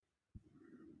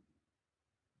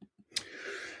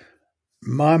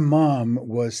My mom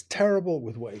was terrible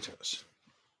with waiters,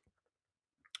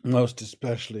 most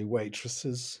especially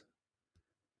waitresses.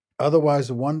 Otherwise,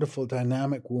 a wonderful,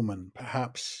 dynamic woman.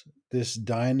 Perhaps this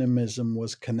dynamism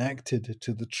was connected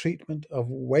to the treatment of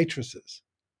waitresses.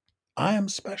 I am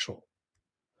special.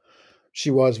 She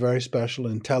was very special,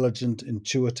 intelligent,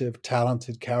 intuitive,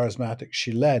 talented, charismatic.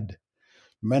 She led.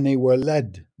 Many were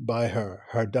led by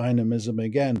her dynamism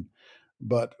again.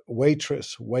 But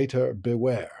waitress, waiter,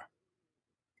 beware.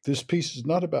 This piece is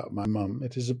not about my mum.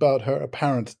 It is about her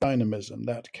apparent dynamism,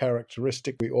 that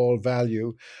characteristic we all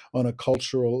value on a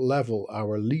cultural level.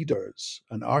 Our leaders,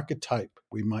 an archetype,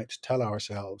 we might tell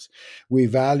ourselves. We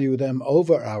value them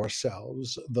over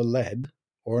ourselves, the led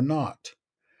or not.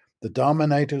 The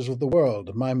dominators of the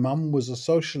world. My mum was a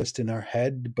socialist in her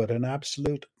head, but an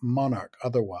absolute monarch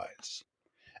otherwise,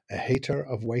 a hater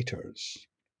of waiters.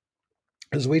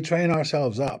 As we train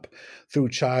ourselves up through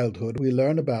childhood, we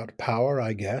learn about power,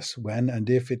 I guess, when and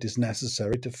if it is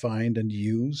necessary to find and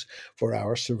use for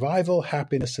our survival,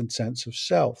 happiness, and sense of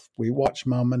self. We watch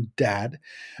mom and dad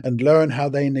and learn how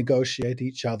they negotiate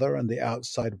each other and the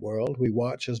outside world. We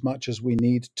watch as much as we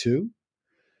need to.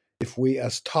 If we,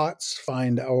 as tots,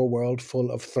 find our world full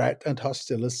of threat and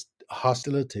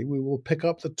hostility, we will pick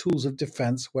up the tools of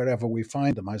defense wherever we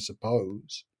find them, I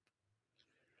suppose.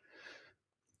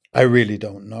 I really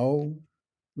don't know.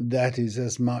 That is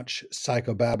as much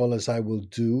psychobabble as I will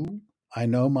do. I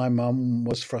know my mum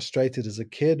was frustrated as a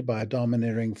kid by a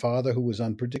domineering father who was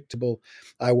unpredictable.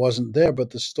 I wasn't there, but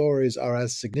the stories are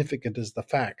as significant as the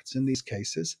facts in these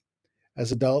cases.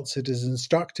 As adults, it is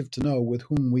instructive to know with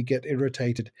whom we get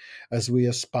irritated as we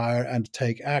aspire and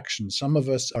take action. Some of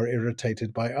us are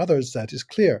irritated by others, that is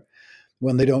clear,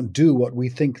 when they don't do what we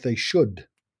think they should,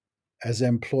 as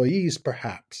employees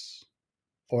perhaps,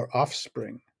 or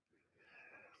offspring.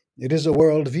 It is a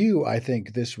worldview, I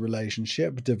think, this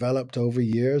relationship, developed over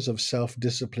years of self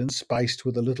discipline, spiced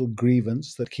with a little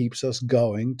grievance that keeps us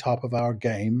going, top of our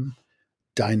game,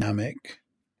 dynamic.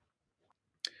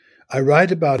 I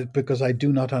write about it because I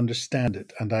do not understand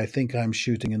it, and I think I'm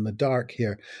shooting in the dark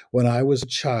here. When I was a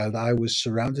child, I was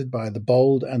surrounded by the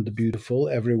bold and the beautiful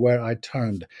everywhere I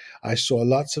turned. I saw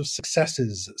lots of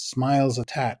successes, smiles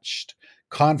attached,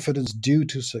 confidence due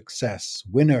to success,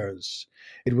 winners.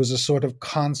 It was a sort of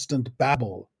constant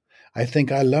babble. I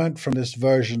think I learnt from this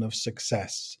version of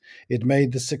success. It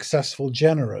made the successful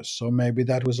generous, or maybe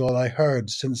that was all I heard.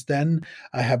 Since then,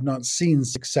 I have not seen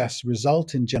success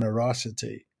result in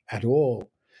generosity at all.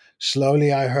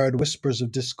 Slowly I heard whispers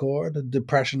of discord,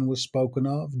 depression was spoken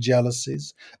of,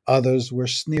 jealousies, others were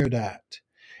sneered at.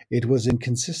 It was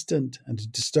inconsistent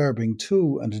and disturbing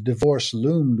too, and a divorce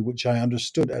loomed, which I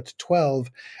understood at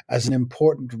 12 as an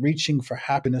important reaching for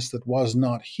happiness that was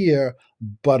not here,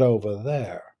 but over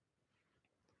there.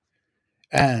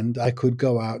 And I could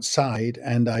go outside,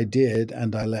 and I did,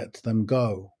 and I let them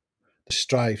go. The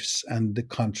strifes and the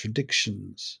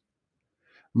contradictions.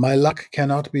 My luck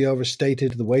cannot be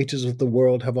overstated. The waiters of the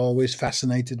world have always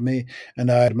fascinated me,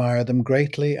 and I admire them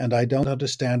greatly, and I don't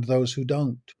understand those who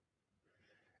don't.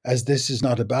 As this is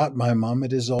not about my mum,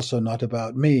 it is also not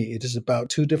about me. It is about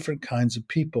two different kinds of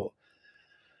people.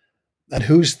 And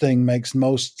whose thing makes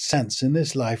most sense in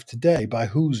this life today? By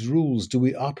whose rules do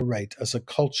we operate as a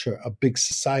culture, a big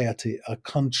society, a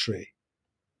country?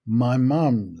 My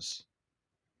mum's.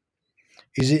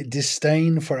 Is it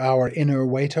disdain for our inner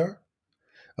waiter?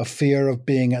 A fear of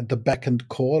being at the beck and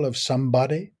call of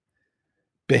somebody?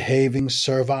 Behaving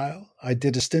servile? I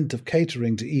did a stint of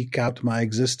catering to eke out my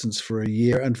existence for a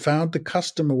year and found the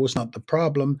customer was not the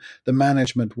problem, the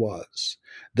management was.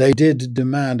 They did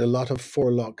demand a lot of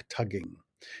forelock tugging.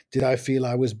 Did I feel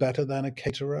I was better than a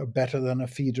caterer, better than a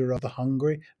feeder of the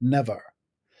hungry? Never.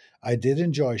 I did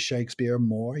enjoy Shakespeare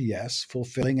more, yes,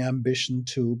 fulfilling ambition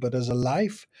too, but as a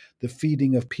life, the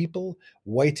feeding of people,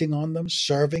 waiting on them,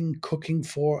 serving, cooking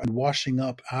for, and washing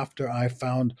up after I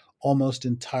found almost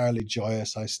entirely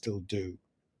joyous I still do.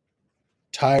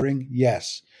 Tiring,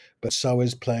 yes, but so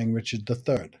is playing Richard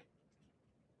III.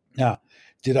 Now,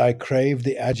 did I crave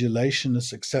the adulation a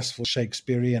successful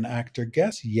Shakespearean actor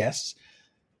gets? Yes,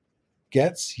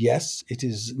 it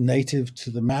is native to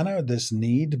the manner, this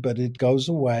need, but it goes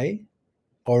away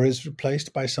or is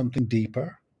replaced by something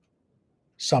deeper.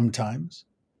 Sometimes.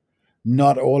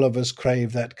 Not all of us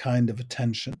crave that kind of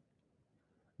attention,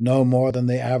 no more than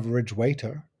the average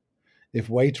waiter. If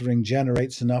waitering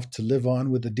generates enough to live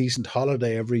on with a decent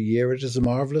holiday every year, it is a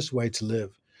marvelous way to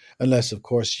live. Unless, of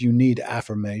course, you need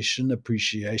affirmation,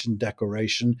 appreciation,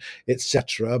 decoration,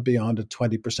 etc., beyond a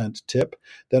 20% tip,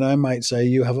 then I might say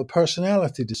you have a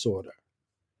personality disorder.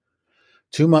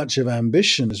 Too much of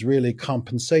ambition is really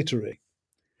compensatory.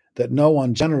 That no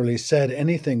one generally said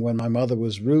anything when my mother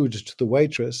was rude to the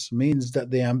waitress means that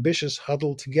the ambitious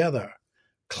huddle together,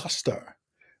 cluster.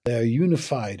 They are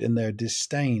unified in their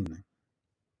disdain.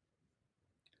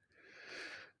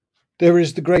 There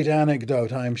is the great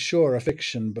anecdote, I am sure a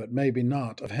fiction, but maybe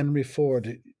not, of Henry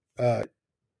Ford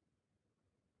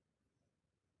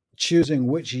choosing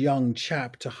which young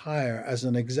chap to hire as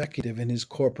an executive in his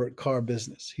corporate car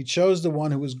business. He chose the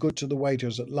one who was good to the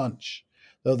waiters at lunch,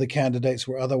 though the candidates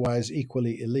were otherwise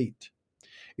equally elite.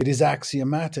 It is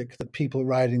axiomatic that people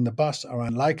riding the bus are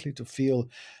unlikely to feel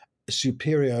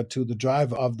superior to the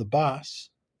driver of the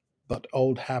bus, but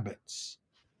old habits.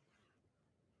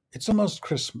 It's almost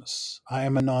Christmas. I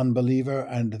am a non-believer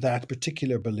and in that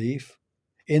particular belief,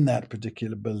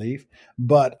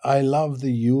 but I love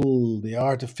the Yule, the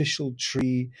artificial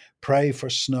tree, pray for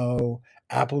snow,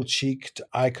 apple-cheeked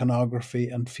iconography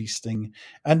and feasting,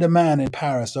 and a man in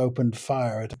Paris opened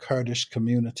fire at a Kurdish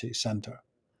community center,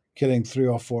 killing 3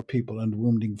 or 4 people and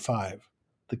wounding 5.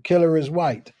 The killer is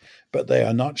white, but they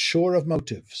are not sure of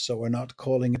motive, so we're not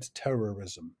calling it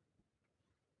terrorism.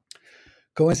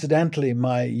 Coincidentally,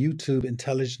 my YouTube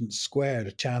Intelligence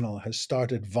Squared channel has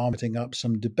started vomiting up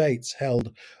some debates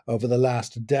held over the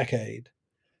last decade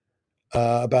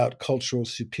about cultural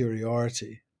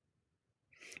superiority.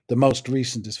 The most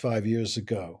recent is 5 years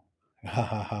ago. Ha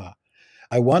ha ha.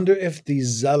 I wonder if these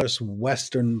zealous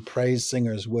Western praise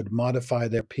singers would modify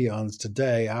their paeans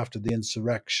today after the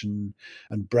insurrection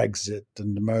and Brexit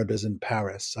and the murders in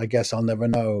Paris. I guess I'll never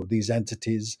know. These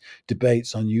entities,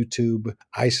 debates on YouTube,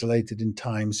 isolated in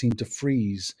time, seem to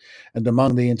freeze. And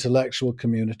among the intellectual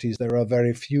communities, there are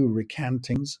very few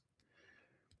recantings.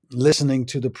 Listening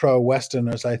to the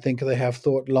pro-Westerners, I think they have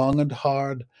thought long and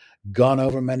hard, gone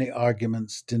over many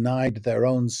arguments, denied their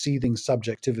own seething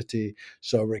subjectivity,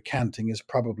 so recanting is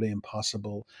probably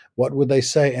impossible. What would they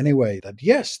say anyway? That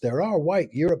yes, there are white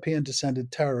European-descended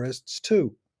terrorists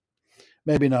too.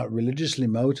 Maybe not religiously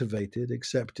motivated,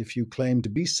 except if you claim to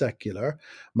be secular.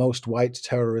 Most white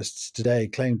terrorists today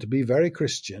claim to be very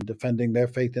Christian, defending their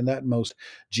faith in that most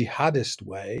jihadist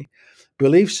way.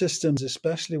 Belief systems,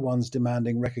 especially ones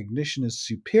demanding recognition as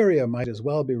superior, might as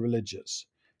well be religious.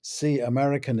 See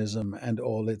Americanism and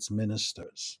all its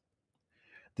ministers.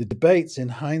 The debates in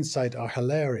hindsight are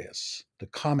hilarious. The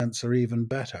comments are even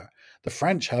better. The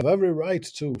French have every right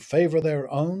to favor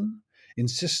their own,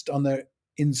 insist on their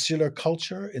insular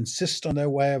culture, insist on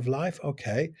their way of life.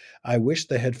 Okay, I wish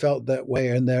they had felt that way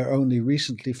in their only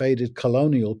recently faded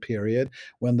colonial period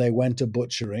when they went to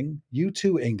butchering. You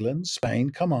too, England, Spain,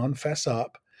 come on, fess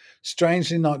up.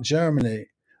 Strangely not Germany,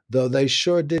 though they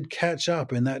sure did catch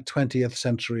up in that 20th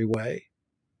century way.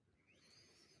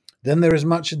 Then there is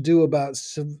much ado about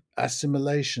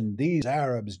assimilation. These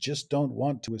Arabs just don't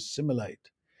want to assimilate.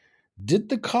 Did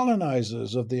the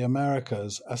colonizers of the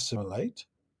Americas assimilate?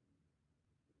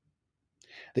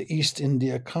 The East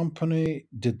India Company,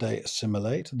 did they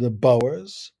assimilate? The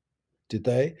Boers, did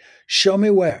they? Show me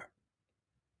where.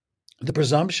 The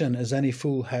presumption, as any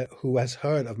fool who has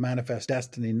heard of manifest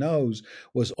destiny knows,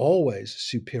 was always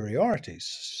superiority,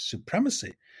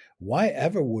 supremacy. Why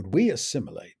ever would we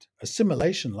assimilate?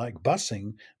 Assimilation, like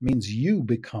busing, means you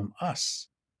become us.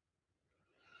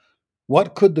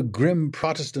 What could the grim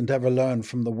Protestant ever learn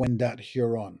from the Wendat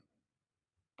Huron?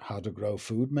 How to grow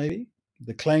food, maybe?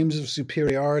 The claims of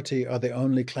superiority are the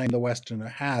only claim the Westerner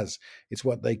has. It's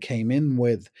what they came in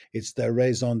with. It's their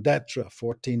raison d'etre,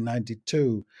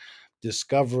 1492,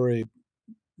 discovery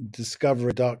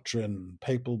doctrine,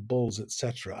 papal bulls,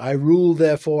 etc. I rule,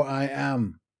 therefore I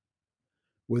am.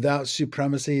 Without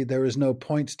supremacy, there is no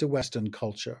point to Western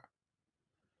culture.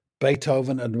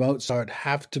 Beethoven and Mozart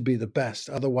have to be the best,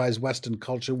 otherwise Western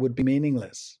culture would be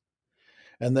meaningless.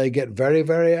 And they get very,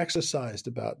 very exercised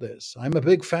about this. I'm a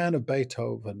big fan of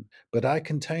Beethoven, but I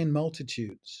contain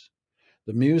multitudes.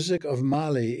 The music of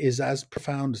Mali is as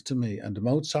profound to me, and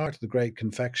Mozart, the great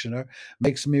confectioner,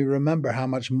 makes me remember how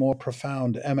much more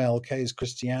profound MLK's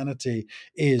Christianity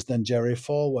is than Jerry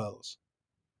Falwell's.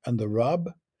 And the rub?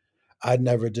 I'd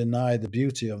never deny the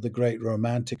beauty of the great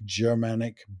romantic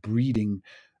Germanic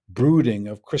brooding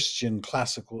of Christian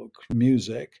classical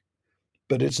music,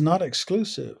 but it's not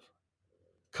exclusive.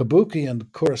 Kabuki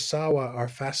and Kurosawa are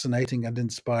fascinating and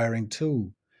inspiring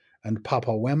too, and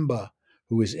Papa Wemba,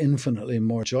 who is infinitely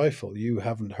more joyful. You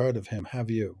haven't heard of him, have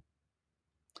you?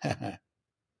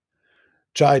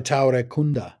 Try Taure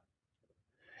Kunda.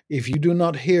 If you do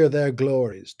not hear their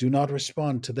glories, do not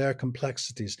respond to their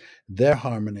complexities, their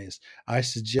harmonies, I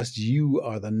suggest you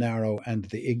are the narrow and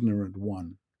the ignorant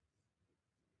one.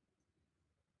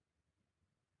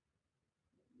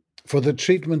 For the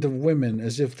treatment of women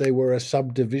as if they were a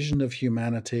subdivision of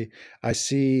humanity. I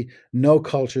see no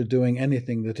culture doing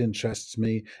anything that interests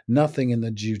me. Nothing in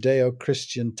the Judeo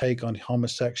Christian take on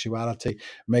homosexuality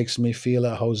makes me feel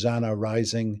a hosanna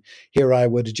rising. Here I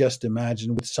would just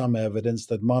imagine, with some evidence,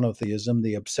 that monotheism,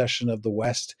 the obsession of the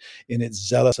West in its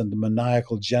zealous and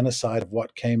maniacal genocide of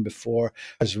what came before,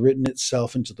 has written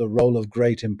itself into the role of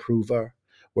great improver,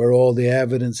 where all the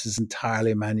evidence is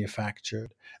entirely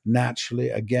manufactured. Naturally,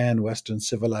 again, Western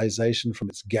civilization, from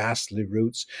its ghastly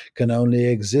roots, can only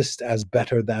exist as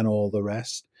better than all the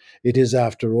rest. It is,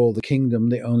 after all, the kingdom,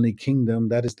 the only kingdom.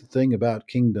 That is the thing about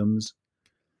kingdoms.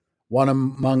 One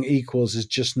among equals is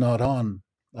just not on.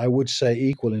 I would say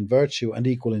equal in virtue and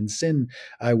equal in sin.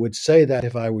 I would say that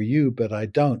if I were you, but I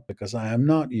don't, because I am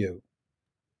not you.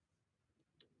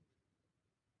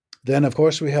 Then, of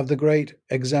course, we have the great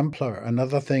exemplar,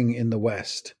 another thing in the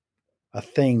West. A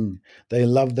thing. They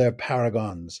love their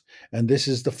paragons. And this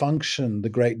is the function the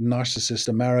great narcissist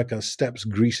America steps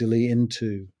greasily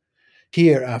into.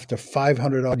 Here, after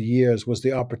 500 odd years, was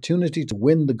the opportunity to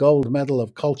win the gold medal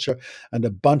of culture, and a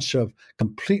bunch of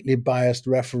completely biased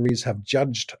referees have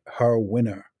judged her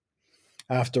winner.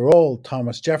 After all,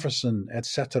 Thomas Jefferson,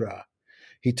 etc.,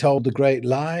 he told the great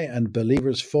lie, and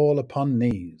believers fall upon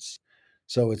knees.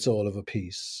 So it's all of a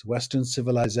piece. Western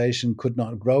civilization could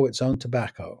not grow its own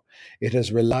tobacco. It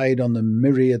has relied on the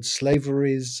myriad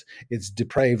slaveries, its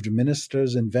depraved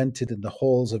ministers invented in the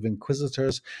halls of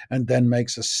inquisitors, and then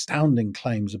makes astounding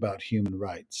claims about human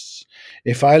rights.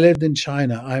 If I lived in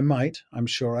China, I might. I'm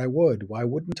sure I would. Why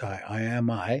wouldn't I? I am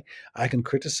I. I can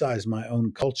criticize my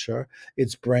own culture.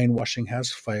 Its brainwashing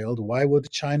has failed. Why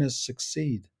would China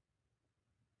succeed?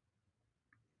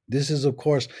 This is, of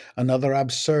course, another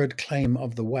absurd claim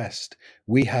of the West.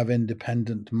 We have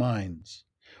independent minds,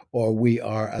 or we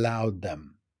are allowed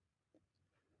them.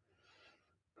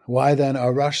 Why then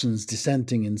are Russians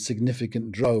dissenting in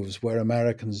significant droves where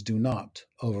Americans do not,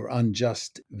 over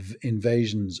unjust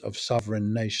invasions of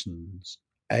sovereign nations?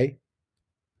 Eh?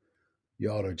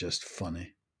 Y'all are just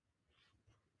funny.